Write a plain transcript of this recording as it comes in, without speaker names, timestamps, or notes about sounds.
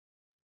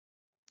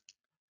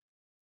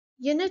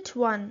Unit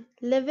 1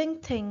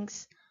 Living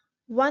Things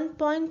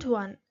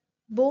 1.1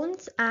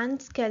 Bones and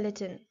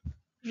Skeleton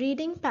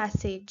Reading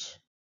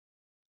Passage.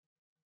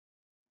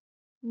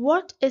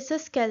 What is a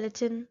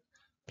skeleton?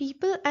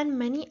 People and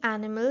many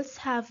animals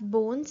have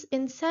bones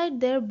inside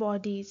their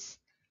bodies.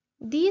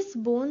 These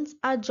bones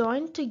are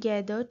joined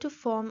together to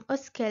form a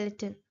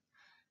skeleton.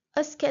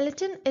 A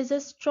skeleton is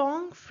a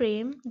strong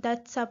frame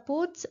that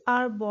supports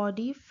our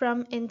body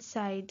from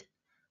inside.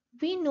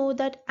 We know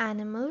that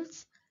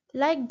animals,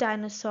 like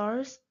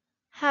dinosaurs,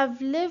 have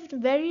lived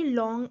very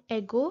long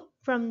ago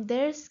from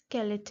their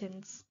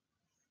skeletons.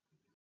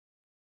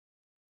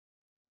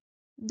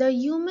 The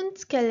human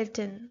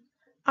skeleton.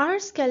 Our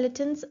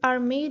skeletons are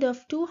made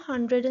of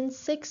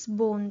 206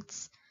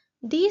 bones.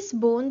 These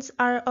bones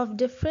are of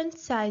different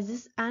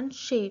sizes and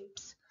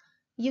shapes.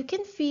 You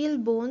can feel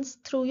bones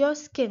through your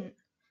skin.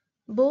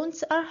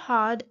 Bones are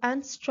hard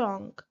and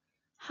strong.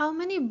 How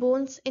many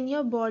bones in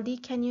your body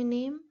can you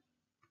name?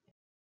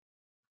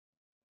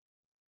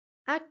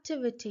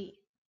 Activity.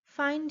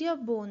 Find your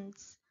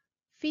bones.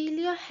 Feel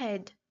your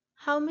head.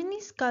 How many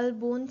skull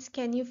bones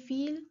can you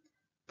feel?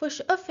 Push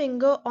a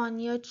finger on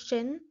your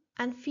chin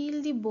and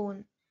feel the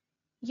bone.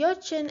 Your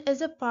chin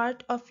is a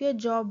part of your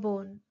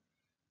jawbone.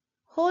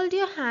 Hold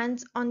your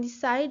hands on the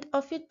side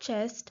of your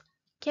chest.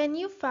 Can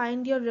you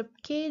find your rib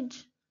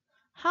cage?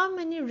 How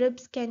many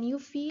ribs can you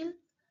feel?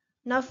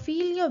 Now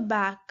feel your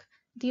back.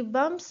 The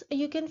bumps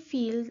you can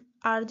feel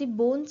are the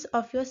bones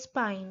of your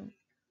spine.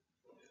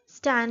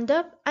 Stand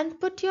up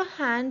and put your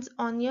hands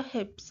on your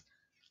hips.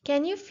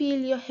 Can you feel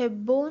your hip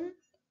bone?